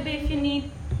a little bit if you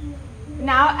need.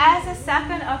 Now, as a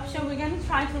second option, we're going to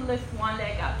try to lift one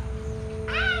leg up.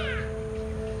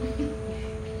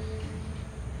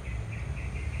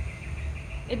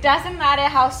 It doesn't matter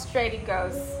how straight it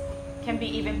goes. It can be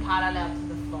even parallel to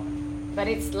the floor. But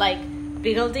it's like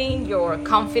building your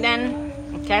confidence.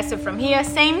 Okay, so from here,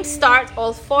 same start,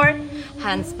 all 4,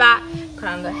 hands back,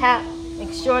 crown the head.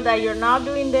 Make sure that you're not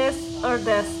doing this or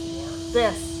this.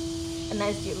 And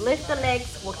as you lift the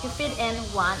legs, walk your feet in,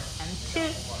 1 and 2,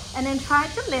 and then try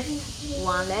to lift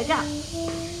one leg up.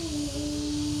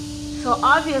 So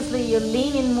obviously you're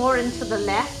leaning more into the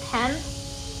left hand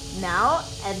now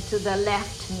and to the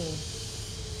left knee.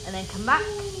 And then come back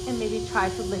and maybe try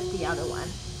to lift the other one.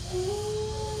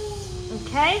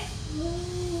 Okay?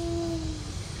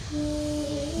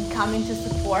 And come into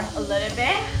support a little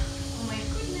bit. Oh my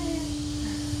goodness.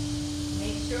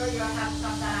 Make sure you have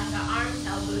chaturanga arms,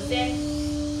 elbows in.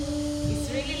 It's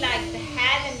really like the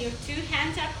head and your 2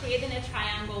 hands are creating a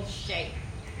triangle shape.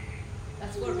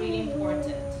 That's what's really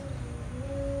important.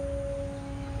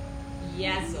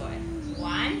 Yes, Zoe.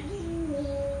 1.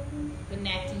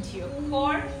 Connect into your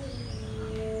core.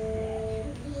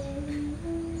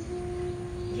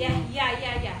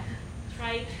 Yeah.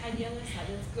 Try the other side.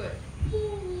 That's good.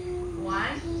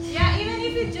 1. Yeah, even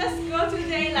if you just go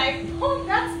today like, oh,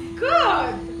 that's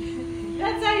good.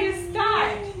 That's how you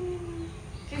start.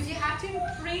 Because you have to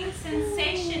bring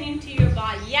sensation into your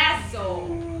body. Yes, so.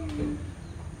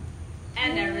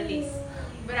 And then release.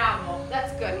 Bravo.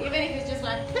 That's good. Even if it's just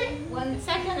like 1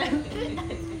 second.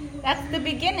 And that's the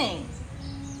beginning.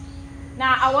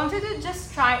 Now, I wanted to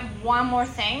just try one more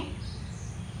thing.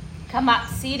 Come up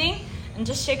seating and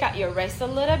just shake out your wrist a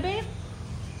little bit.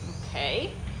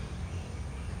 Okay.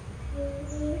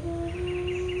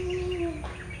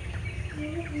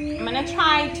 I'm going to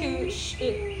try to,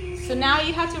 so now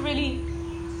you have to really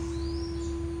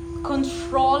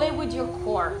control it with your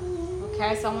core.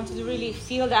 Okay, so I want you to really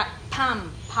feel that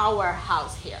PAM,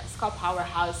 powerhouse here. It's called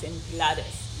powerhouse in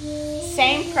Pilates.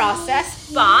 Same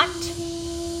process, but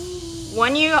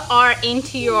when you are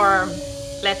into your,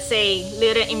 let's say,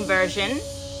 little inversion,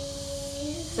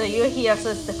 so you're here, so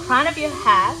it's the crown of your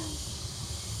head,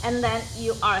 and then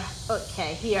you are,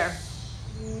 okay, here.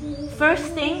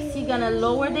 First things, you're gonna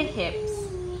lower the hips,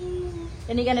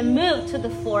 then you're gonna move to the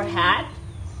forehead,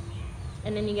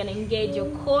 and then you're gonna engage your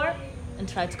core and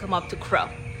try to come up to crow,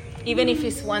 even if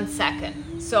it's 1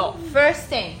 second. So first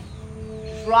thing,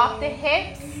 drop the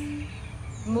hips,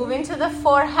 move into the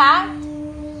forehead.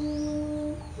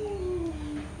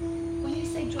 When you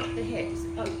say drop the hips,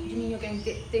 oh, you mean you're going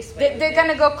this way? They're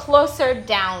gonna go closer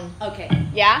down. Okay.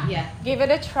 Yeah? Yeah. Give it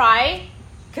a try,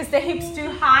 because the hips too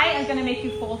high are gonna make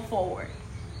you fall forward.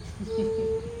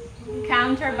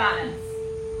 Counterbalance.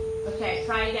 Okay,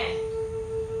 try again.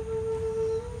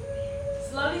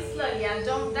 Slowly, yeah,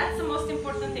 that's the most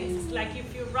important thing. It's like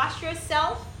if you rush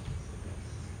yourself.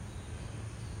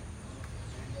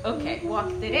 Okay,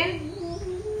 walk it in.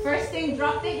 First thing,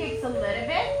 drop the hips a little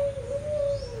bit.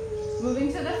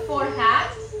 Moving to the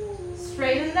forehead.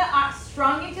 Straighten the arms,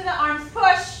 strong into the arms.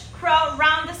 Push, crow,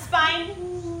 round the spine.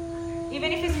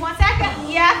 Even if it's 1 second,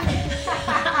 yeah.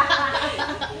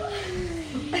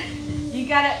 You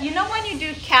gotta, you know when you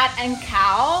do cat and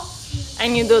cow,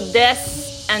 and you do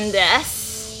this and this?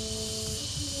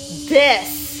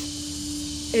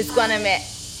 This is gonna make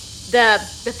the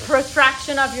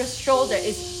protraction of your shoulder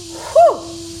is whoo.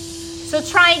 So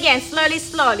try again,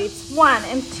 slowly. It's 1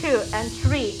 and 2 and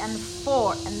 3 and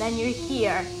 4, and then you're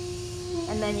here,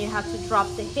 and then you have to drop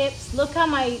the hips. Look how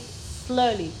my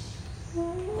slowly,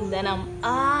 and then I'm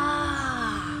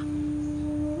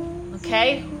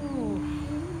okay.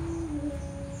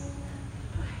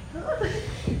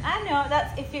 I know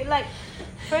that's if you like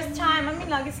first time. I mean,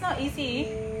 like it's not easy.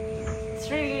 It's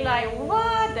really like,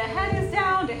 what? The head is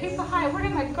down, the hips are high. Where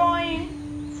am I going?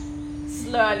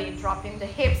 Slowly dropping the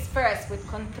hips first with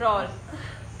control.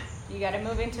 You gotta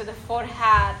move into the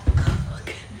forehead.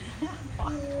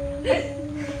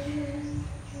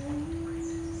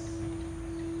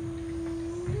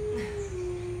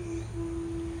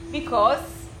 Because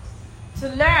to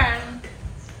learn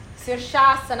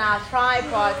Sirsasana,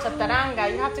 tripod,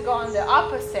 chaturanga, you have to go on the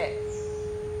opposite.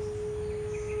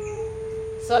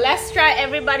 So let's try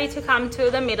everybody to come to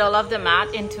the middle of the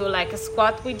mat into like a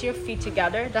squat with your feet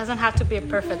together. It doesn't have to be a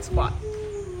perfect squat.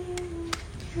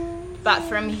 But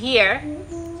from here,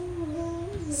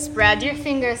 spread your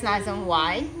fingers nice and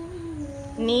wide.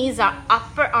 Knees are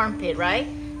upper armpit, right?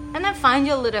 And then find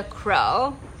your little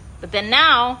crow. But then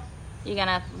now, you're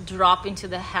gonna drop into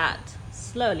the head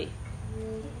slowly.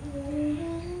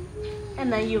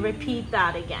 And then you repeat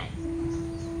that again.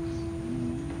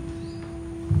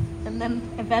 And then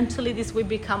eventually this will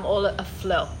become all a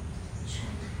flow.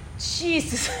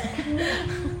 Jesus.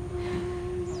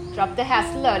 Drop the head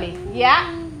slowly.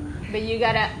 Yeah? But you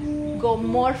gotta go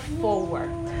more forward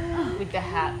with the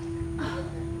head.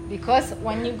 Because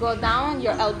when you go down,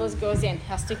 your elbows goes in.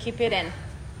 Has to keep it in.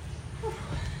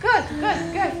 Good.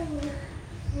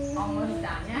 Almost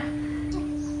done, yeah?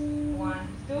 1,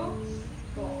 2,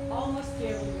 go. Almost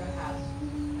here with your head.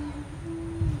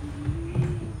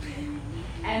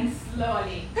 And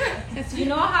slowly. So you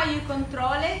know how you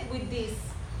control it with this?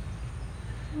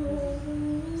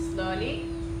 Slowly.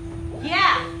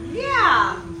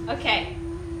 Yeah. Okay.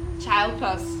 Child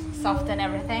pose. Soften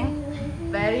everything.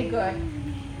 Very good.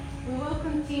 We will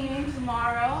continue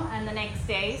tomorrow and the next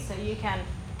day, so you can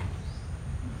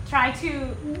try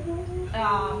to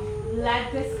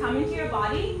let this come into your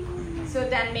body. So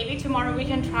then maybe tomorrow we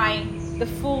can try the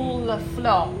full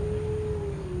flow.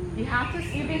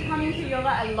 You've been coming to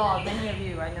yoga a lot, many of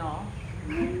you, I know.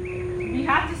 You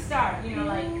have to start,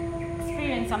 like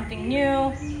experience something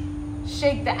new,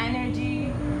 shake the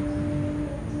energy.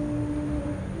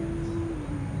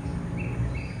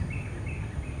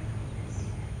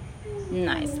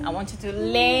 Nice. I want you to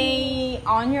lay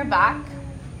on your back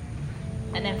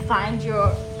and then find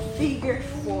your figure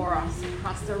fours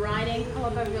across the right ankle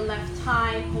above your left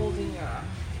thigh, holding your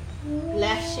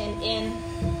left shin in.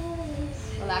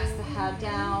 Relax the head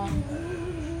down.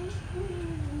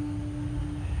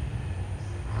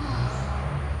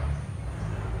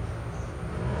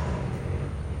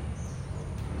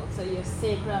 Also, your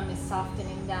sacrum is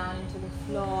softening down into the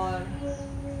floor.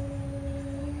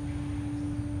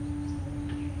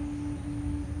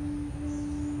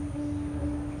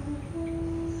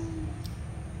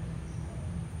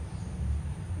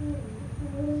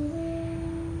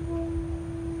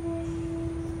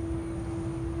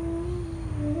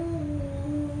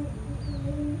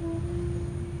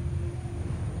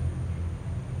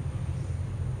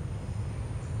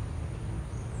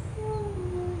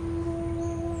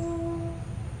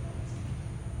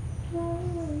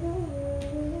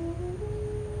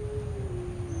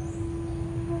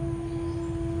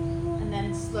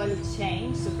 Slowly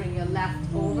change, so bring your left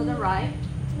over the right,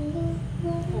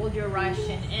 hold your right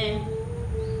shin in,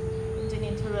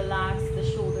 continue to relax the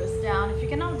shoulders down. If you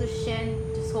can hold the shin,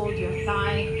 just hold your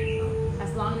thigh,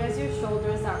 as long as your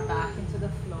shoulders are back into the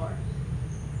floor.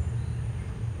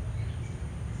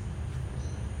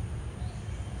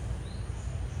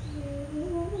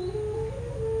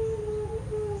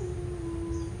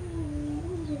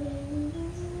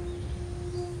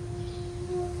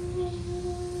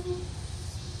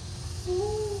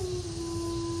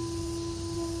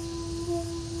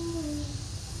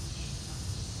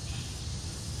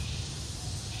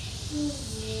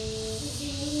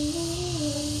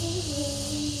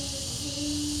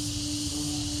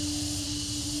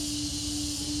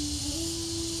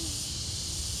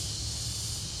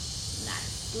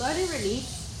 Slowly release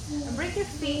and bring your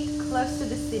feet close to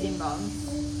the sitting bones.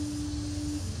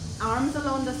 Arms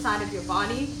along the side of your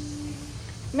body.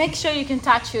 Make sure you can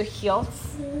touch your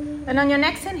heels. And on your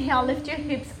next inhale, lift your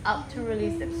hips up to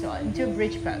release them, so into a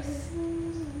bridge pose.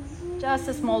 Just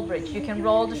a small bridge. You can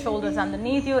roll the shoulders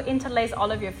underneath you, interlace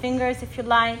all of your fingers if you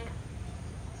like.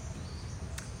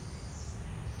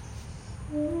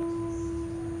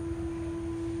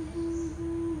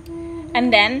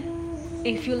 And then,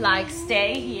 if you like,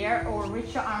 stay here or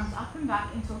reach your arms up and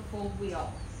back into a full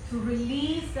wheel to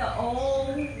release the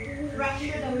old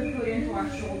pressure that we put into our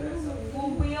shoulders. So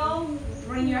full wheel,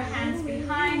 bring your hands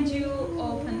behind you,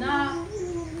 open up.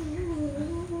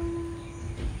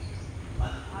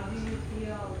 How do you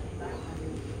feel?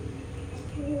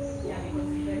 Yeah,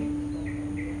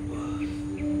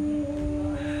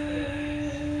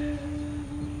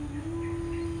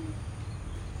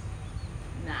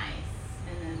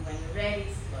 ready,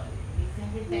 slowly release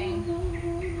everything.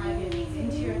 Have your knees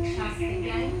into your chest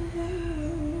again.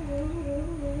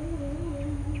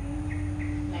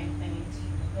 Lengthen into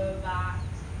the low back.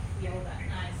 Feel that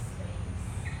nice space.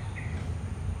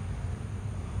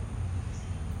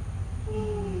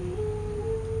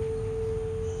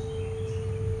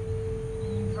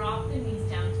 And drop the knees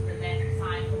down to the left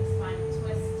side for the spinal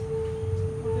twist.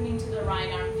 Opening to the right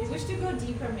arm. If you wish to go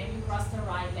deeper, maybe cross the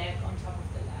right leg on top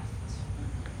of the left.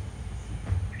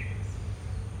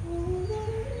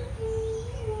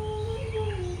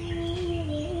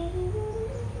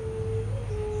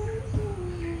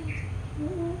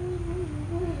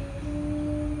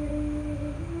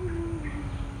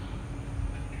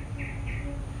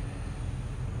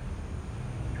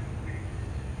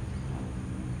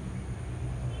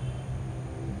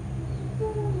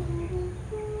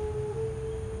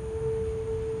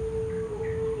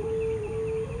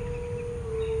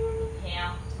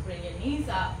 Knees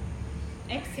up.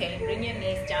 Exhale, bring your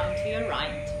knees down to your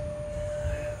right.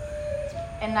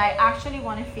 And I actually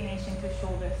want to finish into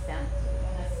shoulder stand. So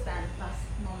we're going to stand last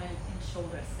moment in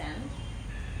shoulder stand.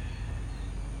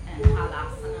 And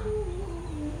Halasana.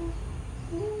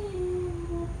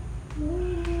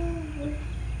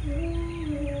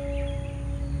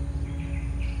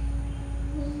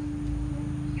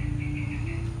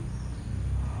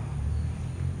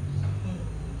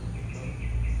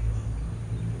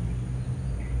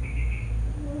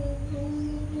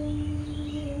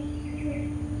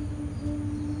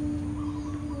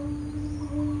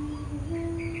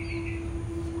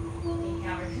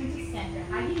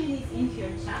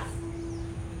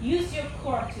 Use your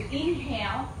core to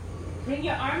inhale. Bring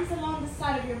your arms along the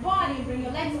side of your body. Bring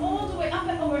your legs all the way up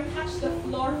and over. Touch the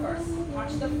floor first.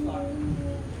 Touch the floor.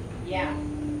 Yeah.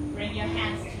 Bring your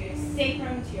hands to your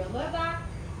sacrum, to your lower back.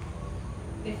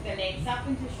 Lift the legs up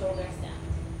into shoulder stand.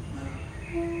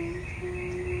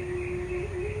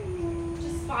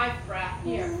 Just 5 breaths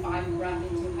here. 5 breaths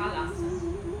into Halasana.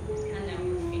 And then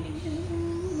we're finishing.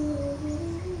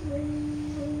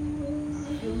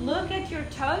 your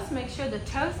toes, make sure the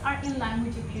toes are in line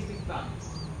with your pubic bone.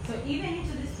 So even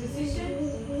into this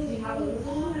position, we have a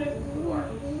lot of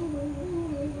work.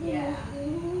 Yeah.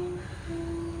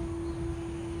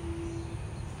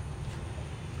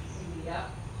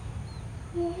 Yep.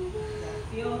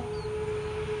 Feel.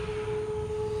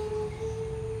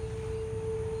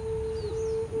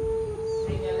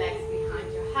 Bring your legs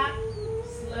behind your head.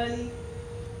 Slowly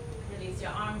release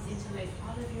your arms, interlace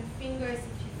all of your fingers if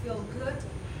you feel good.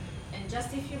 And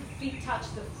just if your feet touch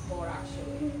the floor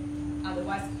actually.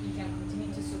 Otherwise, you can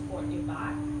continue to support your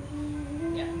back.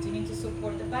 Yeah, continue to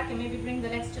support the back and maybe bring the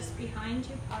legs just behind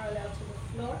you, parallel to the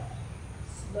floor.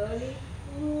 Slowly.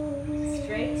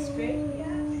 Straight,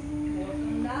 yeah. Work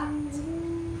on that.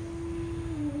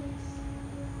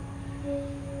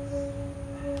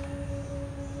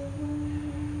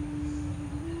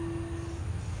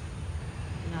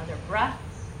 Another breath.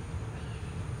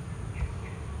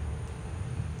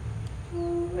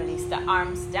 Release the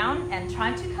arms down and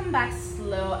try to come back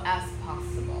slow as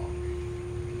possible.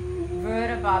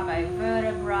 Vertebra by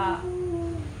vertebra.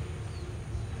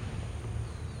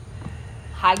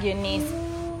 Hug your knees.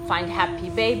 Find happy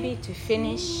baby to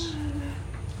finish.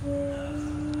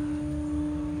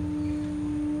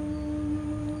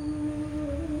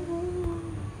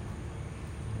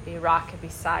 Be rocky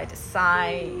side to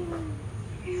side.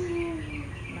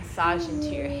 Massage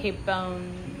into your hip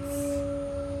bones.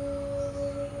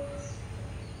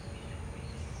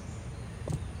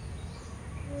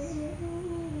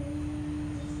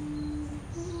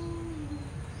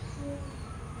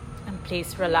 And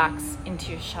please relax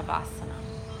into your Shavasana.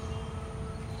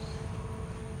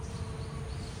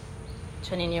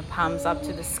 Turning your palms up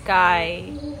to the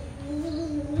sky.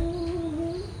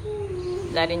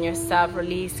 Letting yourself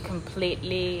release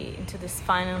completely into this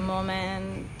final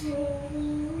moment.